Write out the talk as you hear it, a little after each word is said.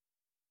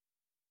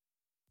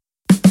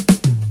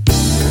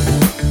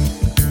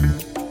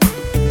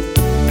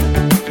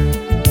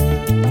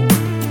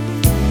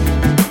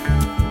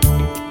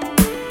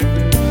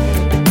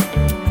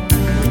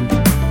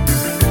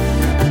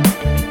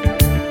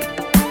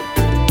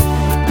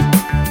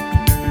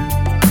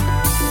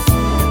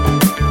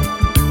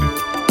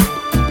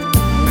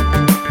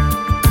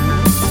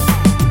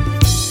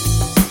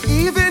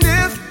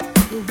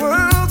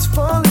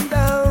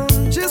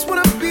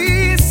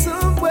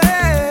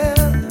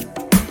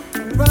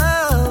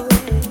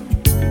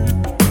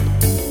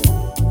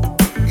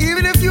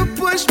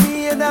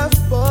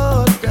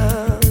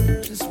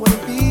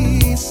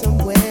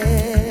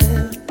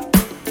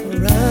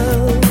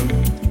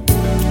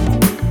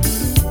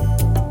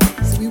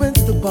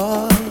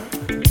bar,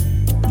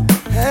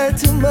 had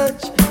too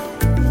much.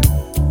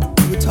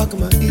 We were talking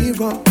about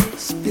Eros,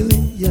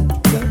 spilling your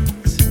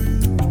guts.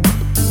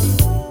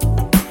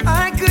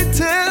 I could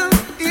tell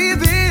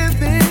even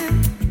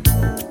then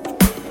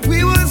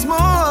we was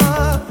more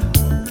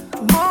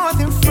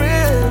than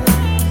friends.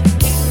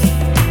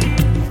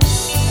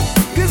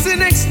 'Cause the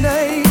next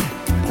night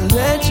I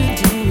let you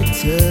do it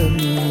to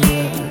me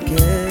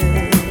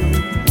again,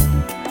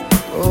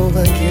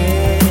 over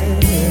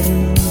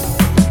again.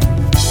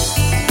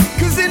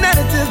 'Cause the night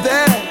after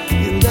that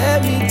you let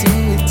me do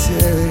it to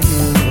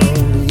you.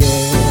 Oh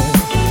yeah,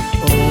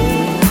 oh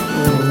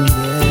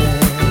yeah.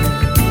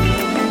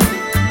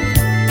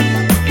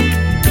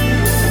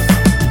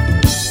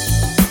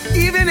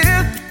 Even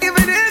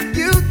if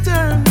you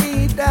turn me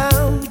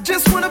down,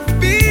 just wanna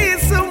be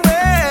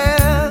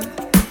somewhere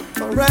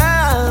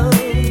around.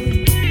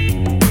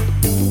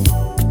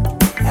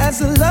 As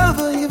a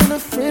lover, even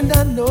a friend,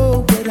 I know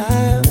what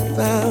I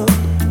found.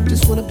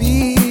 Just wanna be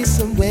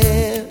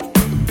somewhere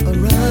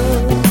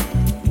around.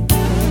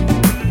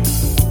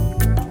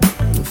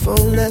 On the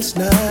phone last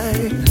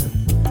night,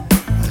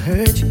 I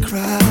heard you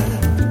cry,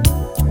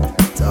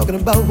 talking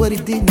about what he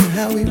did and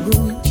how he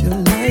ruined your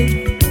life.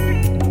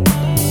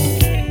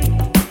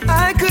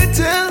 I could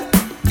tell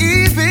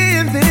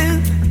even then